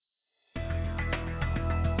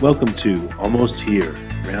Welcome to Almost Here,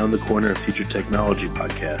 Round the Corner Future Technology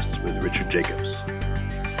podcast with Richard Jacobs.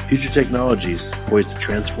 Future technologies poised to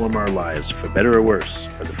transform our lives for better or worse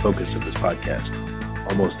are the focus of this podcast.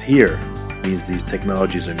 Almost Here means these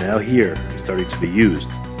technologies are now here and starting to be used,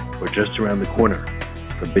 or just around the corner,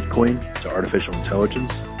 from Bitcoin to artificial intelligence,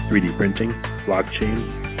 3D printing,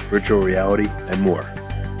 blockchain, virtual reality, and more.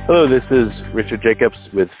 Hello, this is Richard Jacobs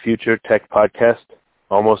with Future Tech Podcast,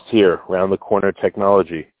 Almost Here, Round the Corner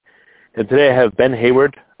Technology. And today I have Ben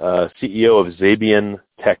Hayward, CEO of Xabian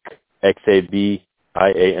Tech,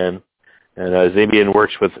 X-A-B-I-A-N. And Xabian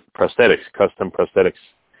works with prosthetics, custom prosthetics,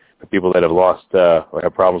 for people that have lost or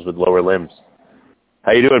have problems with lower limbs.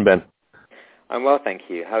 How you doing, Ben? I'm well, thank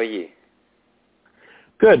you. How are you?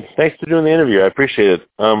 Good. Thanks for doing the interview. I appreciate it.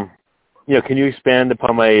 Can you expand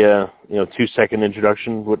upon my 2-second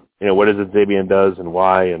introduction? What is it Xabian does and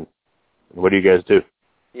why, and what do you guys do?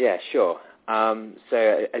 Yeah, sure.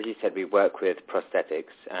 So as you said, we work with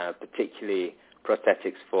prosthetics, particularly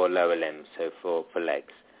prosthetics for lower limbs, so for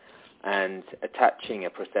legs. And attaching a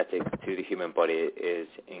prosthetic to the human body is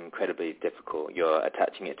incredibly difficult. You're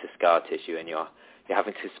attaching it to scar tissue, and you're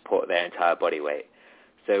having to support their entire body weight.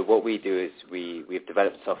 So what we do is we've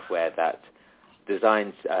developed software that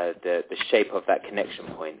designs the shape of that connection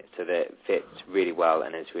point so that it fits really well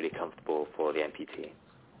and is really comfortable for the amputee.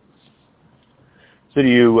 So do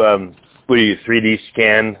you 3D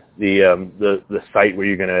scan the site where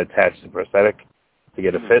you're going to attach the prosthetic to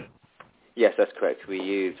get a fit? Yes, that's correct. We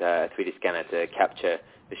use a 3D scanner to capture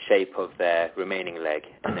the shape of their remaining leg,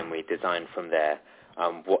 and then we design from there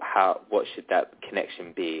what should that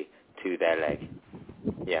connection be to their leg.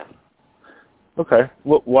 Yeah. Okay.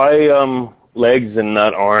 Why legs and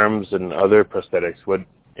not arms and other prosthetics? Do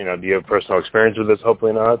you have personal experience with this?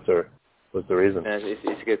 Hopefully not, or what's the reason?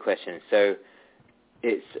 It's a good question. So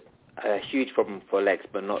it's a huge problem for legs,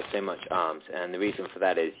 but not so much arms. And the reason for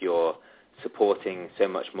that is you're supporting so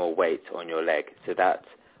much more weight on your leg, so that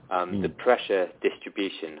the pressure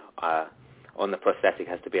distribution on the prosthetic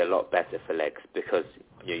has to be a lot better for legs because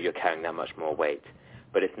you're carrying that much more weight.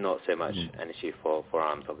 But it's not so much an issue for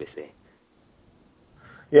arms, obviously.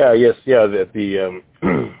 Yeah. The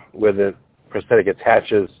where the prosthetic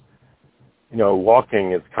attaches,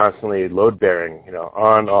 walking is constantly load bearing.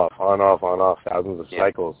 On off, thousands of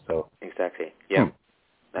cycles. So exactly. Yeah.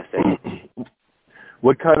 That's it.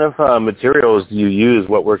 What kind of materials do you use?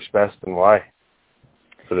 What works best and why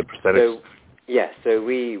for the prosthetics? So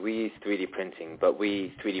we use 3D printing, but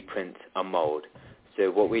we 3D print a mold.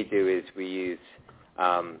 So what we do is we use,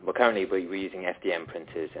 currently we're using FDM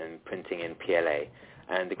printers and printing in PLA.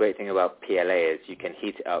 And the great thing about PLA is you can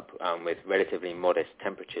heat it up with relatively modest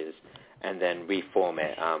temperatures and then reform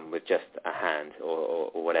it with just a hand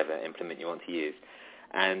or whatever implement you want to use.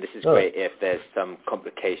 And this is great if there's some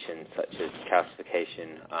complications such as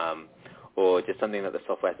calcification or just something that the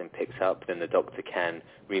software then picks up, then the doctor can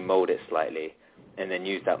remold it slightly and then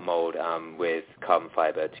use that mold with carbon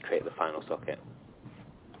fiber to create the final socket.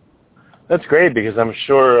 That's great because I'm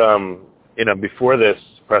sure, before this,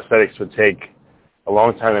 prosthetics would take a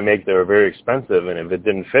long time to make. They were very expensive, and if it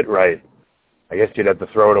didn't fit right, I guess you'd have to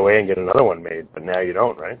throw it away and get another one made, but now you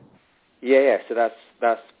don't, right? Yeah, so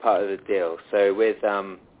that's part of the deal. So with,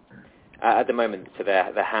 at the moment, so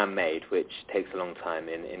they're handmade, which takes a long time.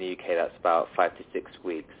 In the UK, that's about 5 to 6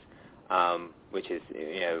 weeks, which is,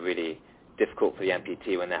 really difficult for the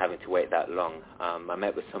amputee when they're having to wait that long. I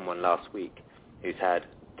met with someone last week who's had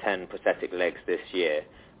 10 prosthetic legs this year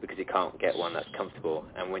because he can't get one that's comfortable.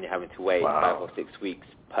 And when you're having to wait 5 or 6 weeks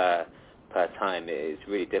per time, it is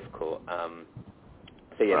really difficult.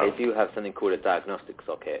 They do have something called a diagnostic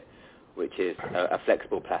socket, which is a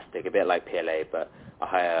flexible plastic, a bit like PLA, but a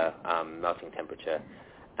higher melting temperature.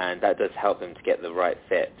 And that does help them to get the right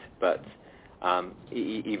fit. But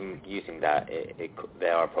even using that,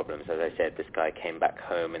 there are problems. As I said, this guy came back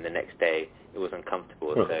home, and the next day it was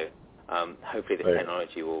uncomfortable. So hopefully the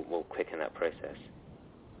technology will quicken that process.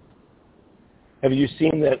 Have you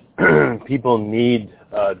seen that people need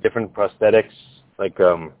different prosthetics? Like,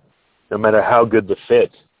 no matter how good the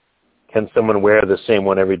fit, can someone wear the same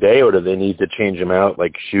one every day, or do they need to change them out,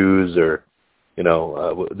 like shoes, or,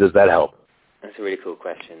 does that help? That's a really cool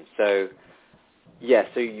question. So,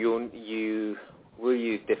 you will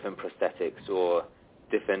use different prosthetics or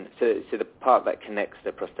different. So the part that connects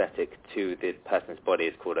the prosthetic to the person's body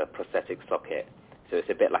is called a prosthetic socket. So it's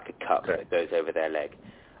a bit like a cup that goes over their leg.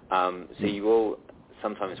 So you will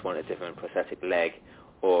sometimes want a different prosthetic leg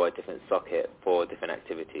or a different socket for different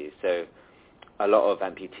activities. So a lot of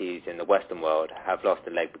amputees in the Western world have lost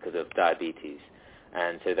a leg because of diabetes.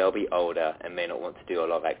 and so they'll be older and may not want to do a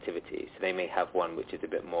lot of activity. So they may have one which is a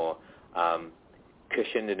bit more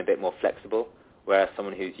cushioned and a bit more flexible, whereas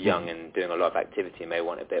someone who's young and doing a lot of activity may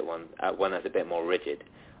want one that's a bit more rigid.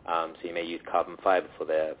 So you may use carbon fiber for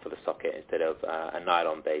the socket instead of a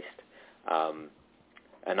nylon-based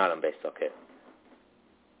socket.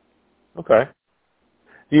 Okay.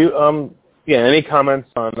 Do you any comments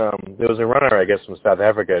on there was a runner I guess from South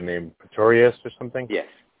Africa named Pretorius or something? Yes.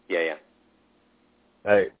 Yeah.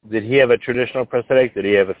 Did he have a traditional prosthetic? Did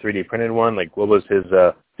he have a 3D printed one? Like, what was his?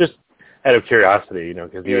 Just out of curiosity,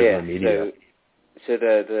 because he was in the media. So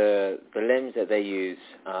the limbs that they use,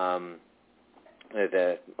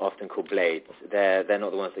 they're often called blades. They're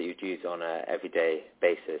not the ones that you'd use on an everyday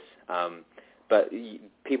basis. But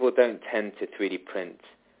people don't tend to 3D print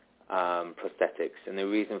prosthetics, and the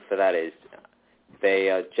reason for that is they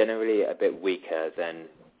are generally a bit weaker than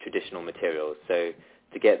traditional materials. So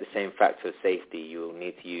to get the same factor of safety, you'll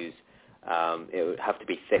need to use, it would have to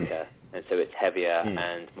be thicker, and so it's heavier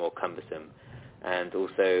and more cumbersome. And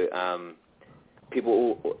also,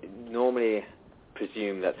 people normally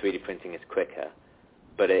presume that 3D printing is quicker,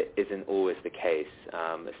 but it isn't always the case,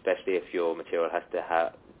 especially if your material has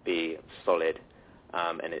to be solid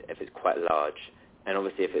and if it's quite large. And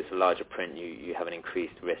obviously, if it's a larger print, you have an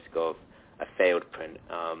increased risk of a failed print.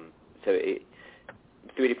 So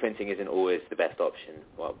 3D printing isn't always the best option,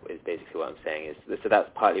 is basically what I'm saying. So that's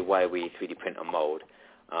partly why we 3D print a mold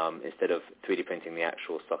instead of 3D printing the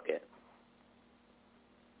actual socket.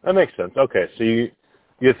 That makes sense. Okay, so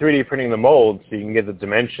you're 3D printing the mold so you can get the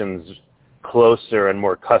dimensions closer and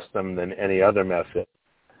more custom than any other method.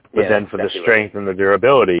 But then for the strength and the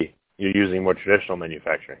durability, you're using more traditional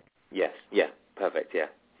manufacturing. Yes, yeah, perfect, yeah.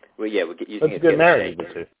 Well, yeah, we're using That's a good marriage, the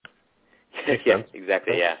two. Yeah,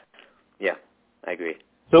 exactly, yeah. Yeah, I agree.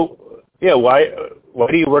 So, why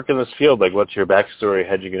do you work in this field? Like, what's your backstory?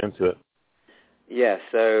 How'd you get into it? Yeah,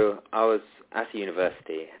 so I was at a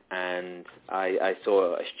university, and I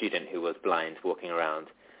saw a student who was blind walking around,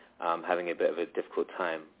 having a bit of a difficult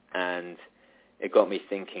time. And it got me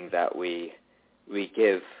thinking that we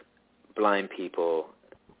give blind people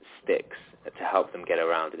sticks to help them get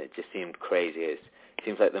around, and it just seemed crazy. It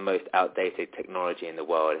seems like the most outdated technology in the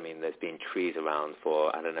world. I mean, there's been trees around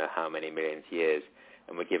for I don't know how many millions of years,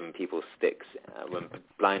 and we're giving people sticks when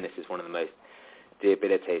blindness is one of the most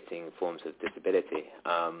debilitating forms of disability.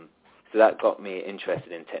 So that got me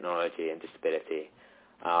interested in technology and disability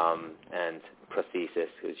and prosthesis,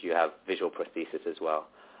 because you have visual prosthesis as well.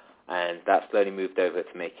 And that slowly moved over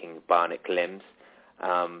to making bionic limbs.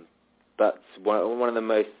 But one of the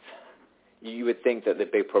most, you would think that the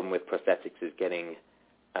big problem with prosthetics is getting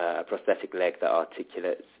a prosthetic leg that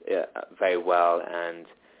articulates very well and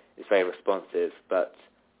is very responsive. But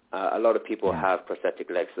a lot of people have prosthetic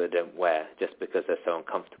legs that they don't wear just because they're so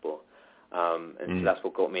uncomfortable. So that's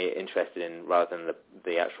what got me interested in, rather than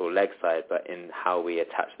the actual leg side, but in how we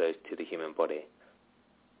attach those to the human body.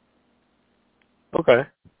 Okay.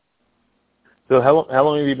 So how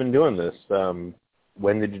long have you been doing this?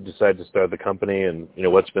 When did you decide to start the company, and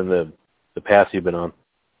what's been the path you've been on?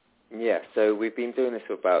 Yeah, so we've been doing this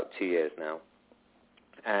for about 2 years now.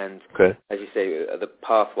 And as you say, the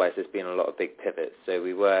pathwise there's been a lot of big pivots. So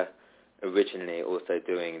we were originally also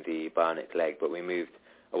doing the bionic leg, but we moved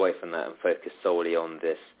away from that and focused solely on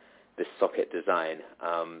this socket design.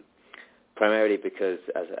 Primarily because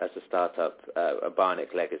as a startup, a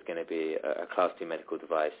bionic leg is going to be a Class 2 medical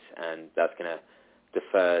device, and that's going to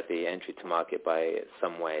defer the entry to market by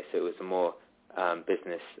some way. So it was a more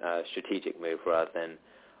business strategic move rather than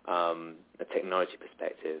a technology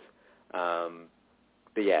perspective.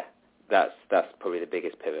 But yeah, that's probably the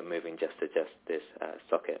biggest pivot, moving just to this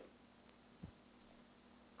socket.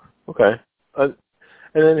 Okay. And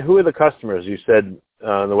then who are the customers? You said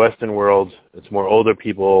in the Western world, it's more older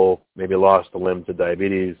people, maybe lost a limb to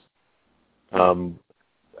diabetes.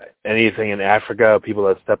 Anything in Africa, people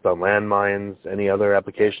that stepped on landmines, any other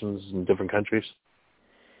applications in different countries?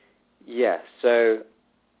 Yeah, so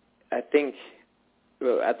I think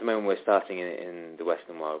at the moment we're starting in the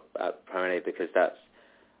Western world, primarily because that's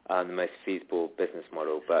the most feasible business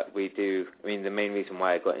model. But the main reason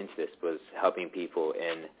why I got into this was helping people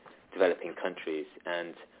in developing countries.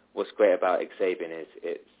 And what's great about Xabian is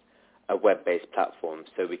it's a web-based platform,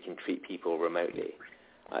 so we can treat people remotely.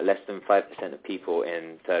 Less than 5% of people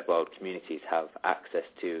in third world communities have access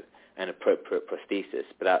to an appropriate prosthesis,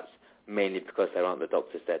 but that's mainly because there aren't the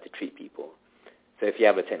doctors there to treat people. So if you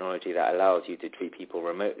have a technology that allows you to treat people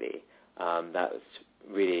remotely, that's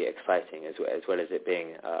really exciting, as well as it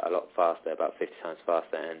being a lot faster, about 50 times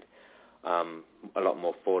faster, and a lot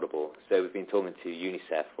more affordable. So we've been talking to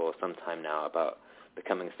UNICEF for some time now about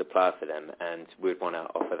becoming a supplier for them, and we'd want to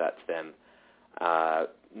offer that to them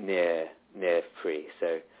near free.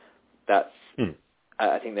 So that's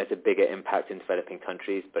I think there's a bigger impact in developing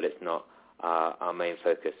countries, but it's not our main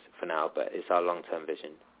focus for now, but it's our long-term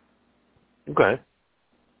vision. Okay.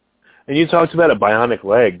 And you talked about a bionic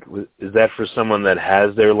leg. Is that for someone that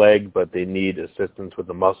has their leg, but they need assistance with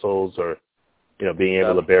the muscles or, being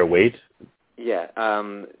able to bear weight? Yeah.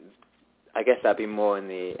 I guess that'd be more in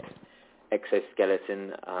the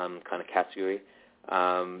exoskeleton kind of category.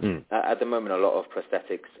 At the moment, a lot of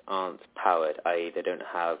prosthetics aren't powered, i.e. they don't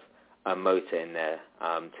have a motor in there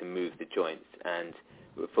to move the joints, and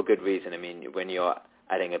for good reason. I mean, when you're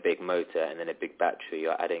adding a big motor and then a big battery,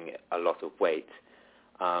 you're adding a lot of weight.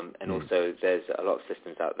 And also there's a lot of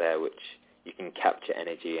systems out there which you can capture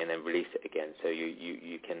energy and then release it again, so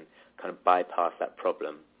you can kind of bypass that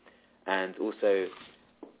problem. And also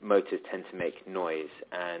motors tend to make noise,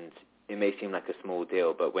 and it may seem like a small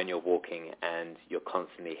deal, but when you're walking and you're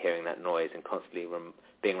constantly hearing that noise and constantly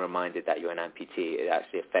being reminded that you're an amputee, it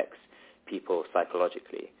actually affects people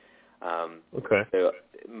psychologically. Okay. So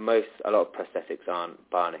a lot of prosthetics aren't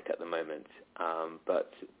bionic at the moment,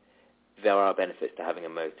 but there are benefits to having a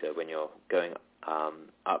motor. When you're going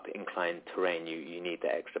up inclined terrain, you need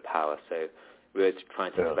that extra power. So we're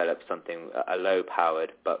trying to develop something, a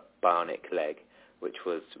low-powered but bionic leg, which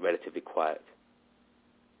was relatively quiet.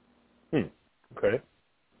 Okay.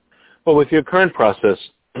 Well, with your current process,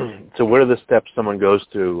 so what are the steps someone goes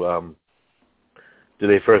through? Do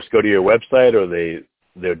they first go to your website, or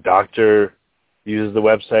their doctor uses the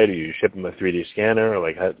website, or you ship them a 3D scanner, or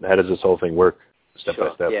like how does this whole thing work step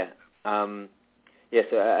by step? Yeah.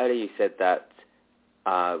 So earlier you said that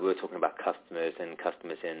we were talking about customers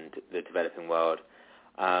in the developing world.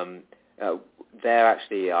 They're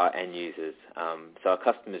actually our end users. So our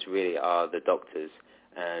customers really are the doctors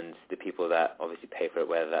and the people that obviously pay for it,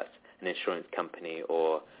 whether that's an insurance company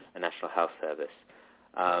or a national health service.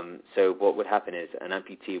 So what would happen is an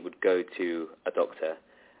amputee would go to a doctor,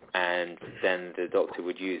 and then the doctor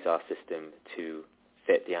would use our system to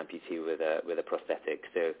fit the amputee with a prosthetic.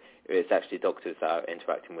 So it's actually doctors that are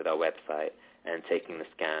interacting with our website and taking the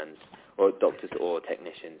scans, or doctors or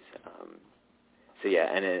technicians.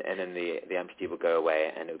 And then the amputee will go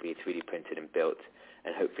away, and it will be 3D printed and built,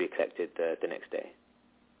 and hopefully collected the next day.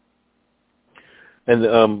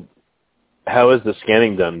 And how is the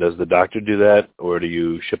scanning done? Does the doctor do that, or do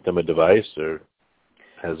you ship them a device, or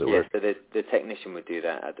how does it work? So the technician would do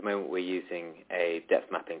that. At the moment, we're using a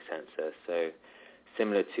depth mapping sensor, so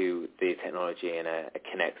similar to the technology in a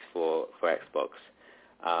Kinect for Xbox.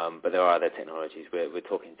 But there are other technologies. We're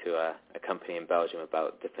talking to a company in Belgium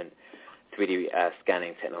about different 3D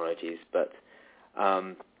scanning technologies. But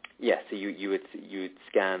so you would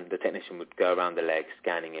scan. The technician would go around the leg,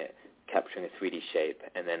 scanning it, capturing a 3D shape,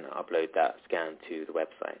 and then upload that scan to the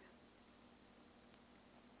website.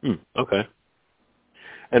 Okay.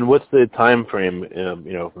 And what's the time frame?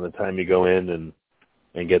 From the time you go in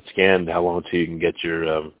and get scanned, how long till you can get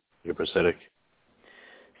your prosthetic?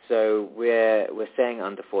 So we're saying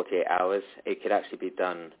under 48 hours. It could actually be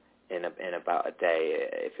done in about a day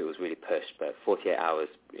if it was really pushed, but 48 hours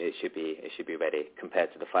it should be ready,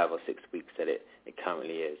 compared to the 5 or 6 weeks that it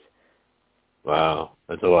currently is. Wow,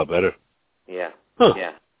 that's a lot better. Yeah. Huh.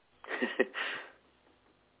 Yeah.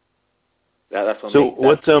 That's what. So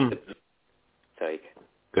what's Sorry.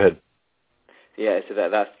 Go ahead. Yeah, so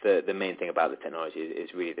that's the main thing about the technology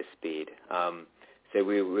is really the speed. So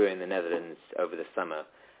we were in the Netherlands over the summer,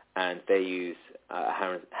 and they use a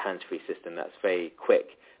hands-free system that's very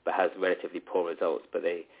quick but has relatively poor results. But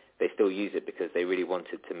they still use it because they really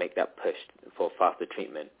wanted to make that push for faster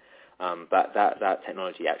treatment. But that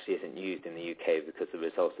technology actually isn't used in the UK because the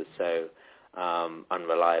results are so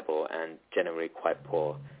unreliable and generally quite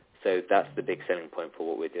poor. So that's the big selling point for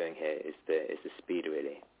what we're doing here is the speed,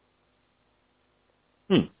 really.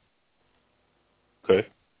 Okay.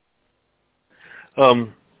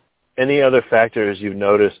 Any other factors you've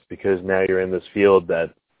noticed, because now you're in this field,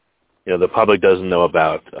 that the public doesn't know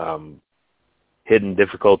about? Hidden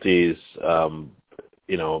difficulties,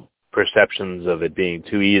 perceptions of it being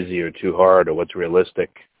too easy or too hard, or what's realistic,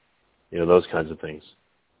 those kinds of things.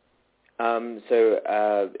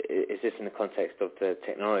 Is this in the context of the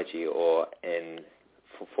technology or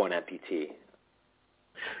for an amputee?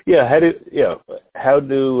 Yeah. How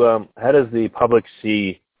does the public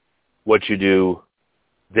see what you do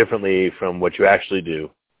differently from what you actually do,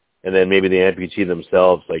 and then maybe the amputee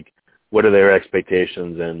themselves? Like, what are their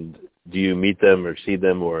expectations, and do you meet them or exceed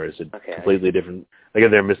them, or is it completely different? Like, are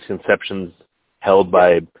there misconceptions held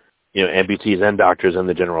by amputees and doctors and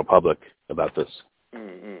the general public about this?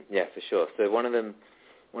 Yeah, for sure. So one of the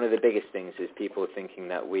biggest things is people thinking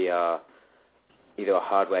that we are either a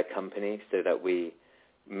hardware company, so that we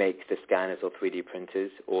make the scanners or 3D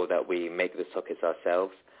printers, or that we make the sockets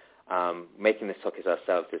ourselves. Making the sockets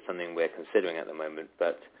ourselves is something we're considering at the moment,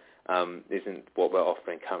 but isn't what we're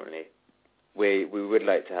offering currently. We would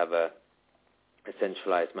like to have a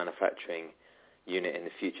centralized manufacturing unit in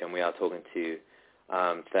the future, and we are talking to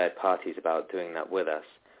third parties about doing that with us,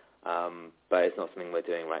 but it's not something we're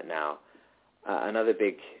doing right now. Another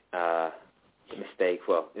big mistake,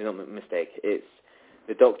 well, not a mistake, it's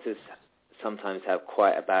the doctors sometimes have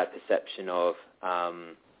quite a bad perception of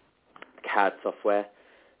CAD software.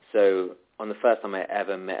 So on the first time I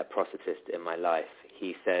ever met a prosthetist in my life,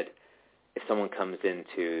 he said if someone comes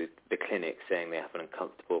into the clinic saying they have an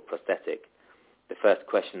uncomfortable prosthetic, the first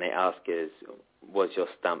question they ask is, was your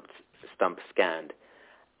stump scanned?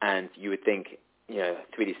 And you would think,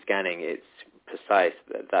 3D scanning, it's precise,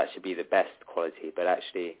 that should be the best quality, but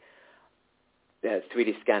actually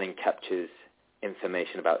 3D scanning captures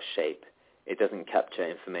information about shape. It doesn't capture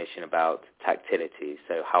information about tactility,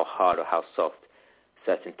 so how hard or how soft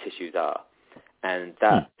certain tissues are. And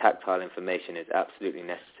that tactile information is absolutely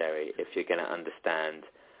necessary if you're going to understand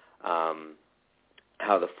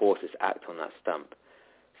how the forces act on that stump.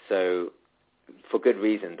 So for good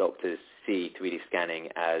reason, doctors see 3D scanning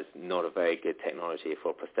as not a very good technology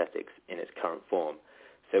for prosthetics in its current form.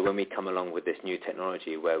 So when we come along with this new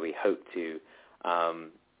technology where we hope to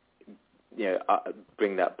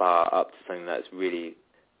bring that bar up to something that's really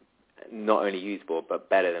not only usable but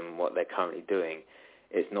better than what they're currently doing,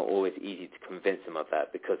 it's not always easy to convince them of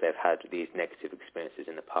that because they've had these negative experiences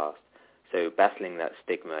in the past. So battling that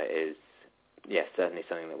stigma is, certainly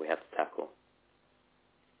something that we have to tackle.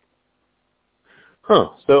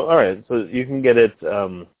 So, all right. So you can get it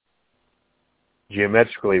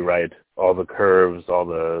geometrically right, all the curves, all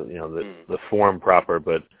the form proper,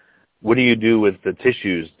 but what do you do with the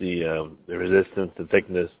tissues, the resistance, the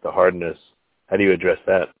thickness, the hardness? How do you address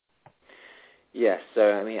that? Yes.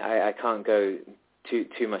 So, I can't go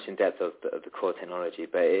too much in depth of the core technology,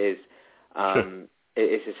 but it is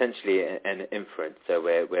it's essentially an inference. So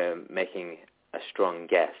we're making a strong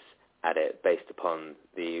guess at it based upon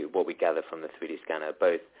what we gather from the 3D scanner,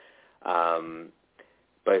 both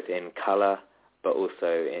in color but also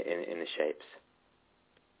in the shapes.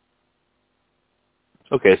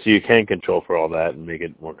 Okay, so you can control for all that and make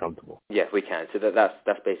it more comfortable. Yeah, we can. So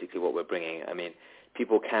that's basically what we're bringing.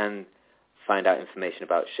 People can find out information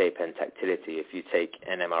about shape and tactility if you take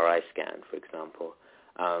an MRI scan, for example.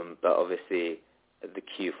 But obviously, the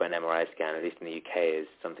queue for an MRI scan, at least in the UK, is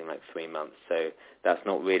something like 3 months. So that's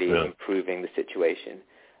not really improving the situation,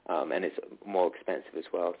 and it's more expensive as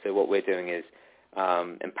well. So what we're doing is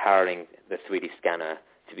empowering the 3D scanner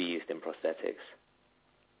to be used in prosthetics.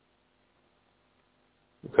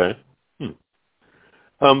 Okay.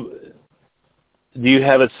 Do you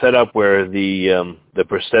have it set up where the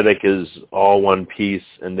prosthetic is all one piece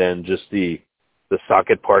and then just the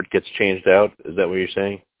socket part gets changed out? Is that what you're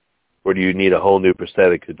saying? Or do you need a whole new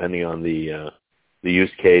prosthetic depending on the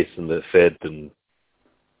use case and the fit and?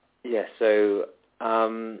 Yeah. So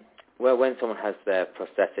when someone has their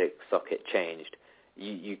prosthetic socket changed,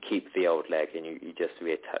 you keep the old leg and you just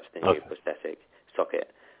reattach the new prosthetic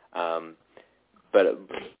socket. But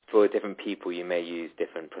for different people, you may use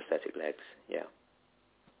different prosthetic legs. Yeah.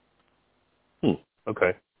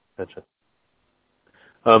 Okay. Gotcha.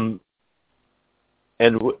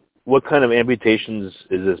 And what kind of amputations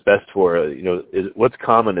is this best for? What's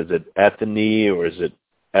common? Is it at the knee, or is it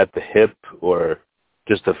at the hip, or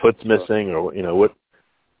just the foot's missing, or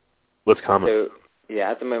what's common? So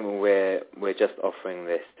at the moment we're just offering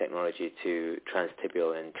this technology to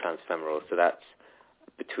transtibial and transfemoral. So that's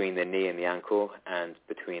between the knee and the ankle, and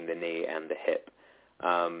between the knee and the hip.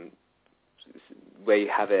 Where you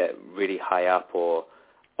have it really high up or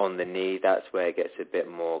on the knee, that's where it gets a bit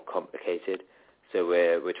more complicated. So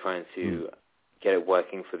we're trying to get it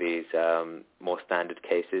working for these more standard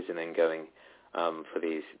cases, and then going for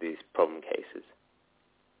these problem cases.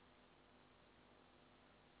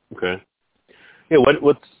 Okay. Yeah.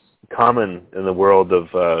 What's common in the world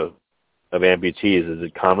of amputees? Is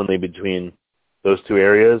it commonly between those two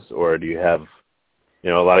areas, or do you have a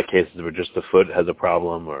lot of cases where just the foot has a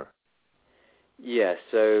problem? Or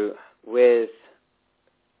so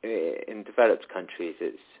in developed countries,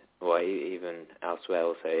 even elsewhere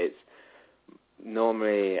also, it's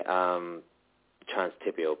normally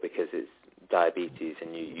transtibial because it's diabetes,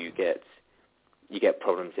 and you get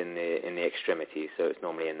problems in the extremity, so it's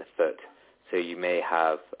normally in the foot. So you may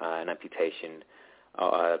have an amputation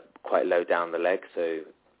quite low down the leg. So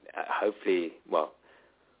hopefully,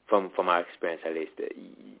 from our experience at least,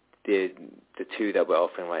 the two that we're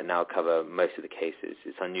offering right now cover most of the cases.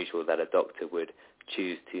 It's unusual that a doctor would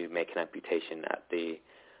choose to make an amputation at the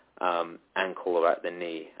ankle or at the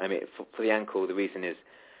knee. I mean, for the ankle, the reason is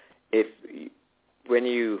it's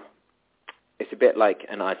a bit like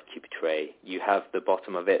an ice cube tray. You have the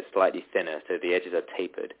bottom of it slightly thinner, so the edges are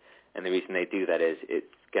tapered. And the reason they do that is it's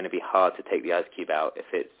going to be hard to take the ice cube out if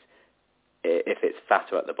it's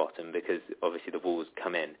fatter at the bottom, because obviously the walls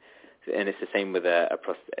come in. And it's the same with a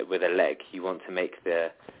leg. You want to make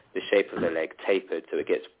the shape of the leg tapered so it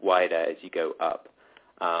gets wider as you go up.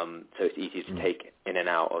 So it's easier to take in and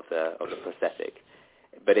out of the prosthetic.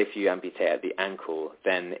 But if you amputate at the ankle,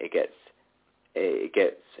 then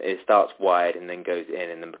it starts wide and then goes in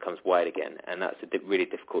and then becomes wide again, and that's a really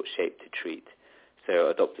difficult shape to treat. So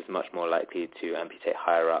a doctor's much more likely to amputate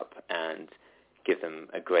higher up and give them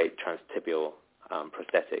a great transtibial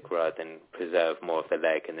prosthetic rather than preserve more of the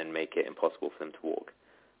leg and then make it impossible for them to walk.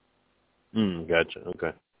 Gotcha.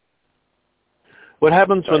 Okay. What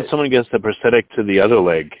happens when someone gets the prosthetic to the other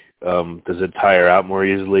leg? Does it tire out more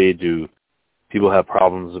easily? Do people have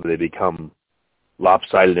problems if they become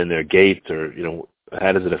lopsided in their gait, or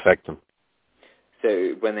how does it affect them?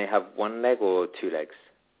 So when they have one leg or two legs?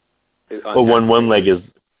 Well, one leg is.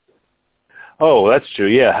 Oh, that's true.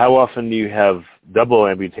 Yeah. How often do you have double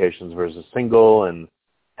amputations versus single, and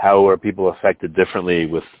how are people affected differently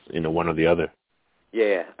with one or the other?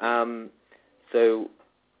 Yeah. So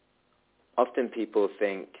often people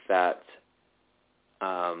think that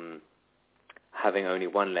having only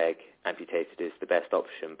one leg amputated is the best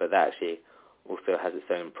option, but that actually also has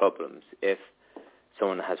its own problems. If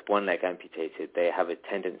someone has one leg amputated, they have a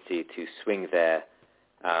tendency to swing their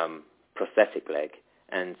prosthetic leg,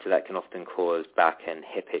 and so that can often cause back and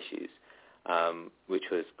hip issues, which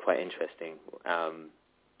was quite interesting because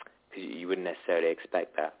you wouldn't necessarily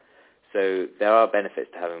expect that. So there are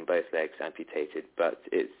benefits to having both legs amputated, but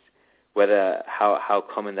it's how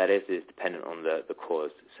common that is dependent on the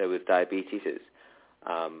cause. So with diabetes, it's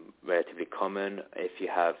relatively common. If you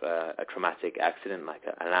have a traumatic accident like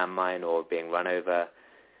a landmine or being run over,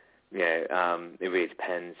 it really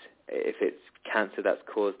depends. If it's cancer that's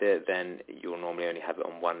caused it, then you'll normally only have it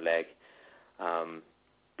on one leg.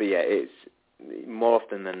 But yeah, it's more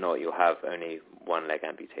often than not you'll have only one leg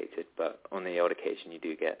amputated, but on the odd occasion you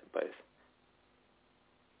do get both.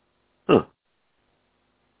 Huh.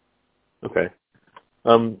 Okay.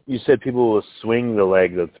 You said people will swing the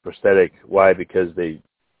leg that's prosthetic. Why? Because they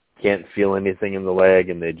can't feel anything in the leg,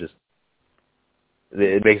 and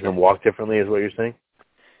it makes them walk differently, is what you're saying?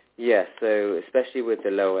 Yeah, so especially with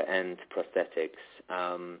the lower end prosthetics.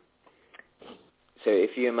 So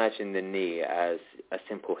if you imagine the knee as a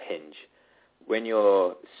simple hinge, when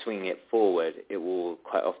you're swinging it forward, it will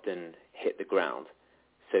quite often hit the ground.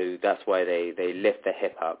 So that's why they lift the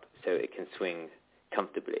hip up so it can swing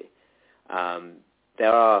comfortably.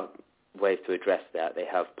 There are ways to address that. They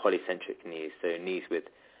have polycentric knees, so knees with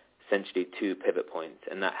essentially two pivot points,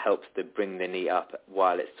 and that helps to bring the knee up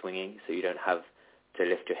while it's swinging, so you don't have to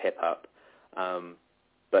lift your hip up.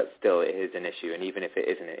 But still, it is an issue, and even if it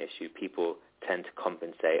isn't an issue, people tend to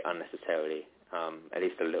compensate unnecessarily, at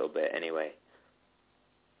least a little bit anyway.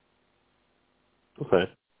 Okay.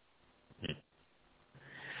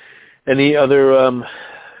 Any other,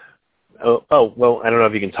 well, I don't know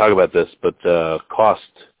if you can talk about this, but cost,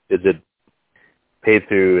 is it paid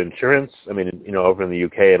through insurance? I mean, over in the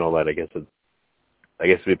UK and all that, I guess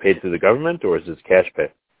it'd be paid through the government, or is this cash pay?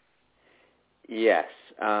 Yes.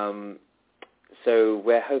 So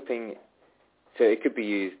we're hoping, so it could be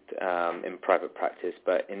used in private practice,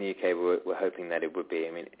 but in the UK we're hoping that it would be.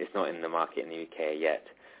 I mean, it's not in the market in the UK yet,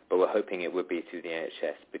 but we're hoping it would be through the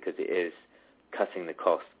NHS because it is cutting the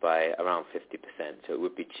cost by around 50%, so it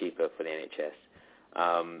would be cheaper for the NHS.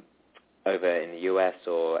 Over in the US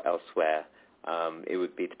or elsewhere, it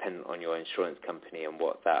would be dependent on your insurance company and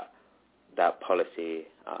what that policy,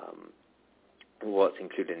 what's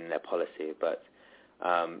included in their policy. But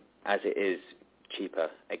as it is cheaper,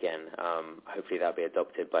 again, hopefully that'll be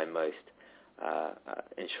adopted by most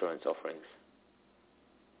insurance offerings.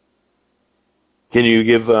 Can you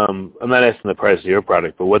give, I'm not asking the price of your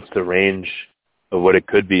product, but what's the range of what it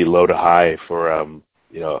could be low to high for, a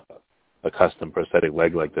custom prosthetic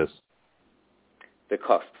leg like this? The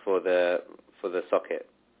cost for the socket?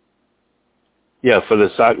 Yeah, for the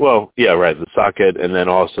socket. Well, yeah, right, the socket, and then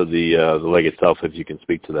also the leg itself, if you can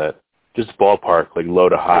speak to that. Just ballpark, like low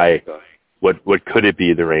to high. What could it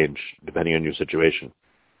be, the range, depending on your situation?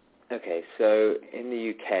 Okay, so in the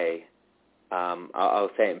UK,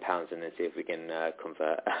 I'll say it in pounds and then see if we can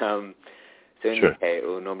convert. So in the UK, it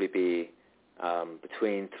will normally be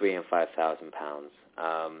between £3,000 and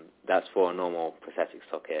 £5,000. That's for a normal prosthetic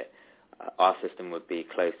socket. Our system would be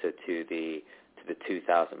closer to the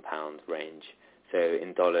 £2,000 range. So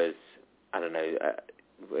in dollars, I don't know.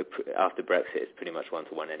 After Brexit, it's pretty much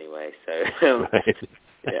 1-to-1 anyway. So Right.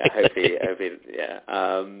 yeah, hopefully, yeah.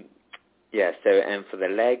 Yeah. So and for the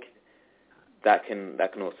leg, that can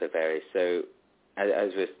also vary. So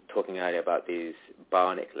as we were talking earlier about these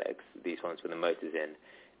bionic legs, these ones with the motors in,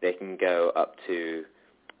 they can go up to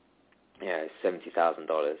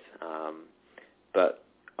 $70,000. But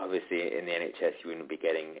obviously in the NHS you wouldn't be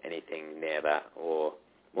getting anything near that, or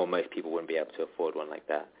most people wouldn't be able to afford one like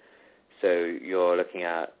that. So you're looking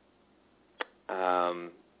at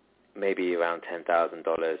maybe around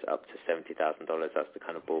 $10,000 up to $70,000. That's the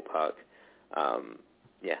kind of ballpark.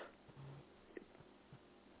 Yeah.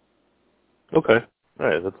 Okay. All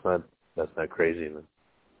right. That's not crazy then.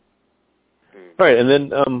 All right. And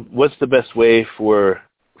then what's the best way for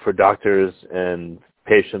doctors and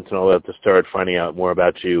patients and all that to start finding out more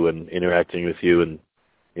about you and interacting with you and,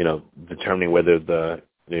 determining whether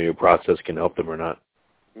your process can help them or not?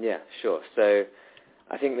 Yeah, sure. So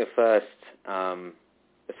I think the first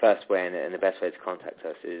way and the best way to contact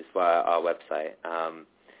us is via our website.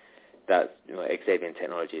 That's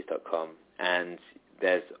xavientechnologies.com, and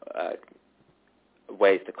there's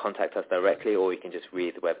ways to contact us directly, or you can just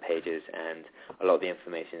read the web pages, and a lot of the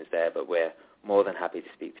information is there, but we're more than happy to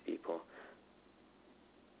speak to people.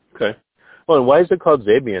 Okay. Well, and why is it called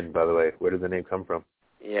Xavient, by the way? Where did the name come from?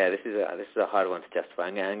 Yeah, this is a hard one to justify.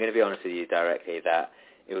 I'm going to be honest with you directly that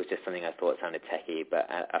it was just something I thought sounded techie, but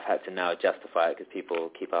I've had to now justify it because people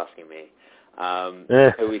keep asking me.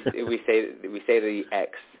 So we say the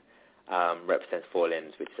X represents 4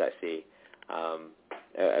 limbs, which is actually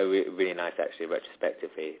really nice, actually,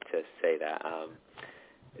 retrospectively, to say that.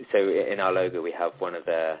 So in our logo, we have one of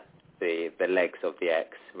the legs of the X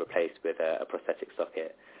replaced with a prosthetic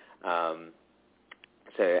socket.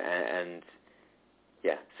 So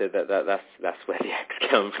that's where the X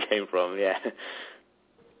came from. Yeah.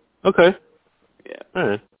 Okay. Yeah. All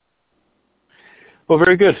right. Well,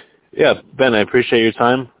 very good. Yeah, Ben, I appreciate your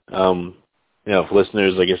time. If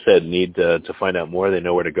listeners, like I said, need to find out more, they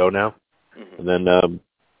know where to go now. Mm-hmm. And then,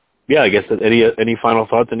 I guess any final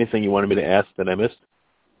thoughts? Anything you wanted me to ask that I missed?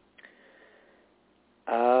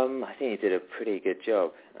 I think you did a pretty good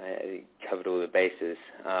job. I covered all the bases.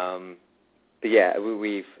 But yeah,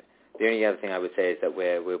 the only other thing I would say is that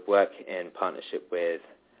we work in partnership with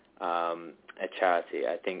a charity.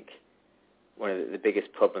 I think one of the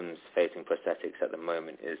biggest problems facing prosthetics at the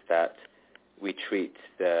moment is that we treat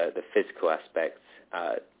the physical aspects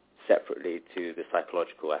separately to the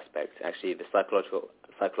psychological aspects. Actually, the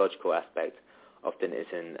psychological aspect often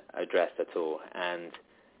isn't addressed at all, and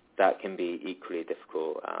that can be equally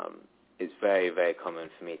difficult. It's very, very common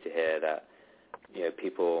for me to hear that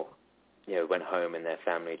people went home and their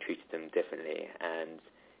family treated them differently, and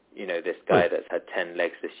this guy that's had 10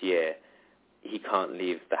 legs this year, he can't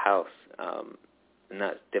leave the house, and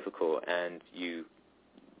that's difficult, and you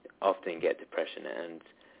often get depression, and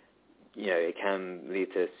it can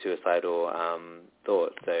lead to suicidal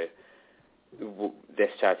thoughts. So this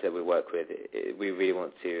charity that we work with, we really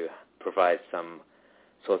want to provide some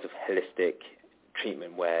sort of holistic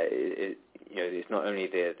treatment where it's not only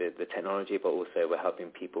the technology, but also we're helping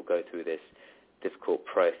people go through this difficult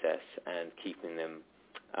process and keeping them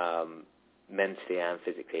mentally and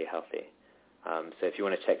physically healthy. So if you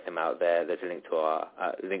want to check them out, there's a link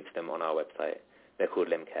to them on our website. They're called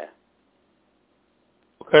Limcare.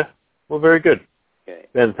 Okay. Well, very good. Okay.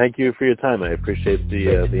 Ben, thank you for your time. I appreciate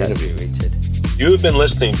the interview. Richard. You have been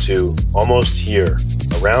listening to Almost Here,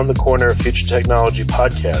 Around the Corner Future Technology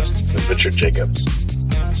podcast with Richard Jacobs.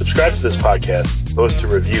 Subscribe to this podcast, post a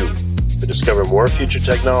review to discover more future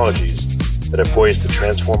technologies that are poised to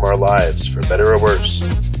transform our lives for better or worse,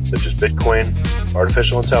 such as Bitcoin,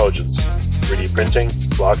 artificial intelligence, 3D printing,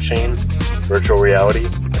 blockchain, virtual reality,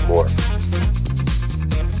 and more.